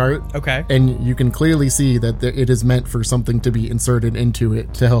of the cart. Okay. And you can clearly see that it is meant for something to be inserted into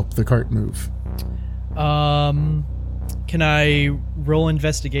it to help the cart move. Can I roll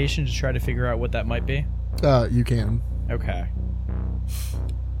investigation to try to figure out what that might be? You can. Okay.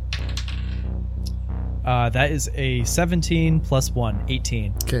 That is a 17 plus 1,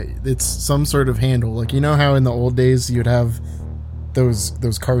 18. Okay, it's some sort of handle. Like, you know how in the old days you'd have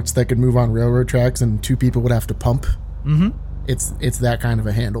those carts that could move on railroad tracks and two people would have to pump? Mm-hmm. It's that kind of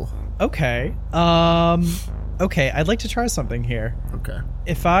a handle. Okay. Okay, I'd like to try something here. Okay.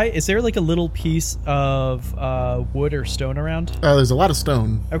 Is there like a little piece of wood or stone around? There's a lot of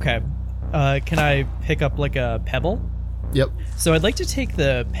stone. Okay. Can I pick up like a pebble? Yep. So I'd like to take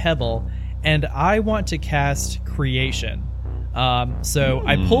the pebble and I want to cast Creation.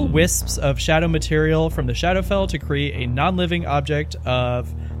 I pull wisps of shadow material from the Shadowfell to create a non-living object of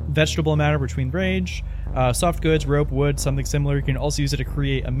vegetable matter between range, soft goods, rope, wood, something similar. You can also use it to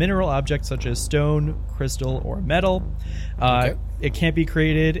create a mineral object such as stone, crystal, or metal. Okay. It can't be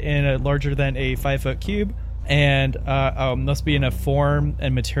created in a larger than a 5-foot cube, and must be in a form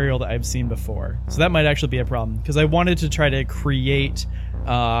and material that I've seen before. So that might actually be a problem, because I wanted to try to create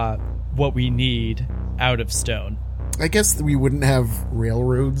what we need out of stone. I guess we wouldn't have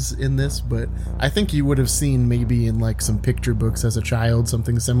railroads in this, but I think you would have seen maybe in like some picture books as a child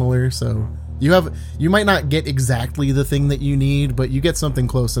something similar. So you might not get exactly the thing that you need, but you get something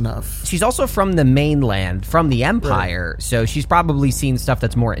close enough. She's also from the mainland, from the Empire, right. So she's probably seen stuff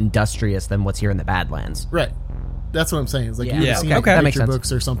that's more industrious than what's here in the Badlands. Right. That's what I'm saying. It's like you would have seen that makes picture sense.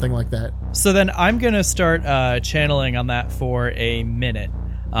 books or something like that. So then I'm going to start channeling on that for a minute.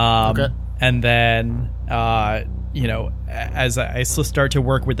 Okay. And then, as I start to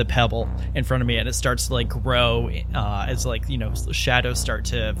work with the pebble in front of me and it starts to like grow, as like, shadows start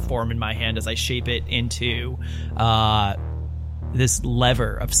to form in my hand as I shape it into this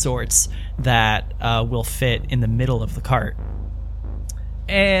lever of sorts that will fit in the middle of the cart.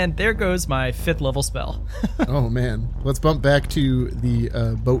 And there goes my 5th level spell. Oh, man. Let's bump back to the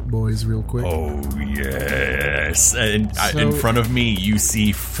boat boys real quick. Oh, yes. And in front of me, you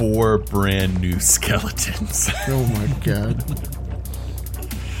see 4 brand new skeletons. Oh, my God.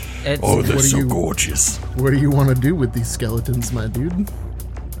 Oh, they're so gorgeous. What do you want to do with these skeletons, my dude?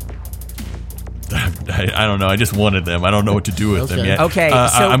 I don't know. I just wanted them. I don't know what to do with them yet. Okay, so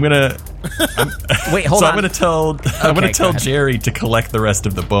I'm gonna. Wait, hold so on. I'm gonna tell Jerry to collect the rest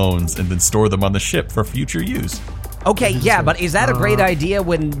of the bones and then store them on the ship for future use. Okay, yeah, but is that a great idea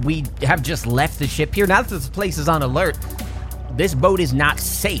when we have just left the ship here? Now that this place is on alert, this boat is not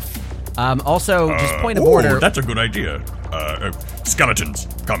safe. Also, just point of order. That's a good idea. Skeletons,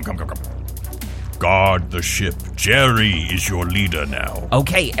 come. Guard the ship. Jerry is your leader now.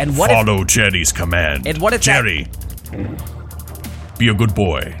 Okay, and what Follow Jerry's command. And what if Jerry, be a good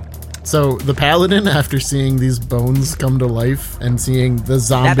boy. So the paladin, after seeing these bones come to life and seeing the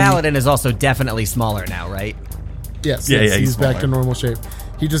zombie... That paladin is also definitely smaller now, right? Yes, Yeah, he's back smaller. to normal shape.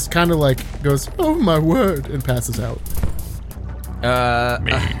 He just kind of like goes, oh my word, and passes out.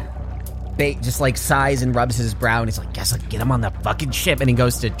 Just like sighs and rubs his brow, and he's like, guess I'll get him on the fucking ship. And he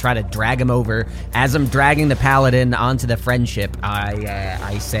goes to try to drag him over. As I'm dragging the paladin onto the friendship,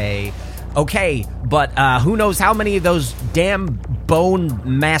 I say, okay, but who knows how many of those damn bone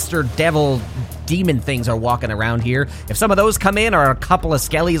master devil demon things are walking around here. If some of those come in, are a couple of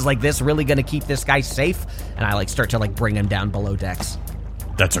skellies like this really going to keep this guy safe? And I start to bring him down below decks.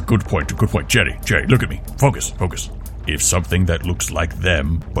 That's a good point. Jerry, look at me. Focus. If something that looks like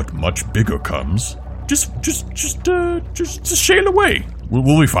them but much bigger comes, just sail away.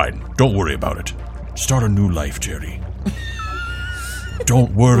 We'll be fine. Don't worry about it. Start a new life, Jerry.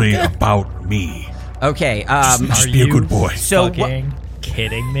 Don't worry about me. Okay. Just be a good boy. So Fucking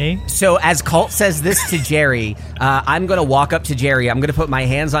kidding me? So as Colt says this to Jerry, I'm going to walk up to Jerry. I'm going to put my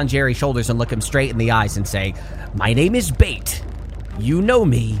hands on Jerry's shoulders and look him straight in the eyes and say, "My name is Bait. You know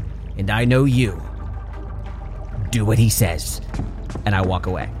me, and I know you. Do what he says." And I walk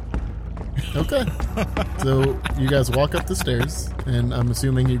away. Okay. So you guys walk up the stairs, and I'm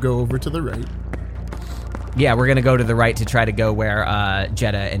assuming you go over to the right. Yeah, we're going to go to the right to try to go where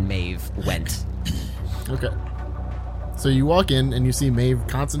Jetta and Maeve went. Okay. So you walk in, and you see Maeve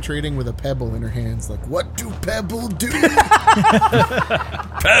concentrating with a pebble in her hands. Like, what do pebble do?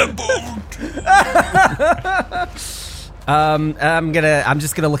 I'm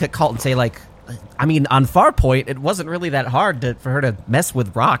just gonna look at Colt and say, like, I mean, on Farpoint, it wasn't really that hard for her to mess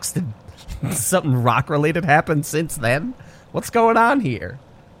with rocks. Did something rock related happen since then? What's going on here?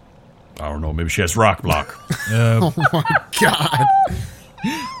 I don't know. Maybe she has rock block. Oh my god.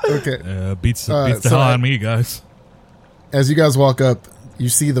 Okay. Beats the so hell out of me, guys. As you guys walk up, you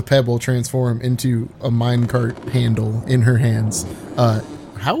see the pebble transform into a minecart handle in her hands.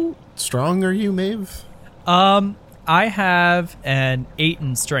 How strong are you, Maeve? I have an 8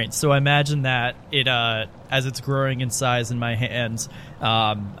 in strength, so I imagine that it, as it's growing in size in my hands,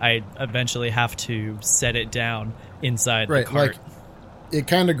 I eventually have to set it down inside the cart. Like it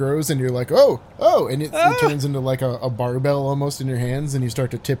kind of grows, and you're like, oh, and it turns into like a barbell almost in your hands, and you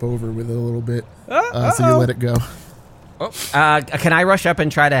start to tip over with it a little bit. So you let it go. Can I rush up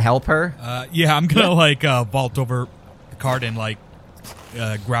and try to help her? Yeah, I'm gonna vault over the cart and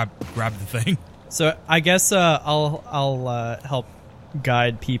grab the thing. So I guess I'll help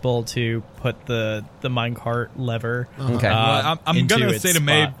guide people to put the minecart lever. Okay. I'm into gonna its say to spot.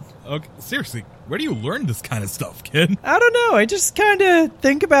 Maeve, okay, seriously, where do you learn this kind of stuff, kid? I don't know. I just kind of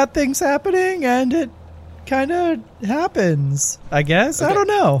think about things happening, and it kind of happens. I guess. I don't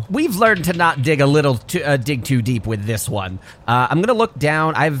know. We've learned to not dig dig too deep with this one. I'm gonna look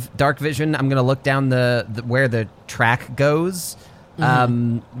down. I have dark vision. I'm gonna look down the where the track goes. Dark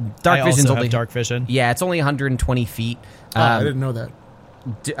I vision's also only have dark vision. Yeah, it's only 120 feet. I didn't know that.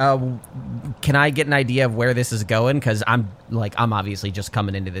 Can I get an idea of where this is going? Because I'm obviously just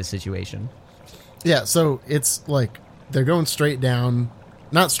coming into this situation. Yeah, so it's like they're going straight down,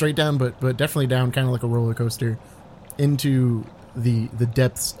 not straight down, but definitely down, kind of like a roller coaster, into the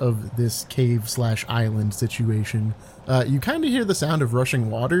depths of this cave/island situation. You kind of hear the sound of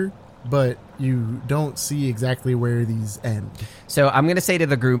rushing water, but you don't see exactly where these end. So I'm going to say to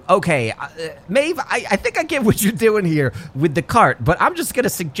the group, okay, Maeve, I think I get what you're doing here with the cart, but I'm just going to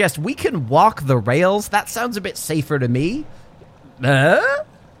suggest we can walk the rails. That sounds a bit safer to me. Nah,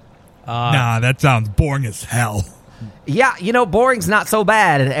 that sounds boring as hell. Yeah, boring's not so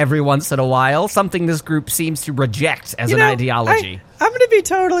bad every once in a while. Something this group seems to reject as an ideology. I'm going to be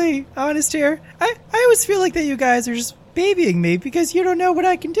totally honest here. I always feel like that you guys are just babying me because you don't know what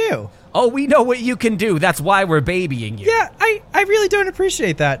I can do. Oh, we know what you can do. That's why we're babying you. Yeah, I really don't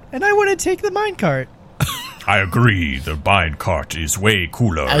appreciate that, and I want to take the minecart. I agree. The mine cart is way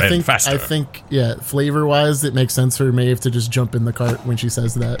cooler and faster. I think, yeah, flavor-wise, it makes sense for Maeve to just jump in the cart when she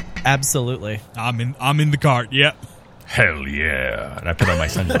says that. Absolutely. I'm in the cart. Yep. Hell yeah. And I put on my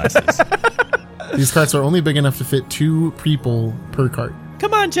sunglasses. These carts are only big enough to fit 2 people per cart.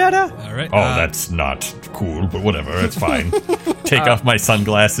 Come on, Jetta. All right. Oh, that's not cool, but whatever. It's fine. Take off my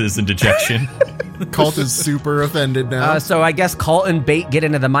sunglasses in dejection. Colt is super offended now. So I guess Colt and Bait get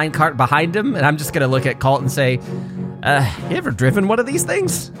into the minecart behind him, and I'm just going to look at Colt and say, you ever driven one of these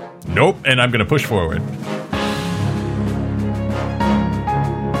things? Nope, and I'm going to push forward.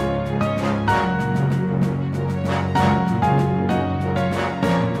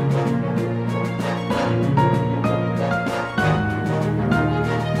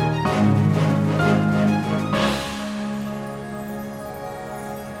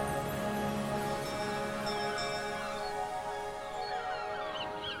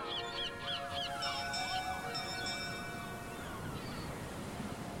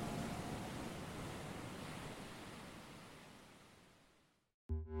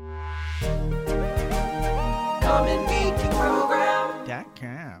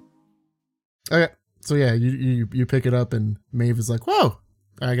 Okay, so yeah, you pick it up, and Maeve is like, whoa.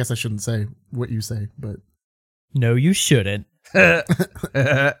 I guess I shouldn't say what you say, but... No, you shouldn't.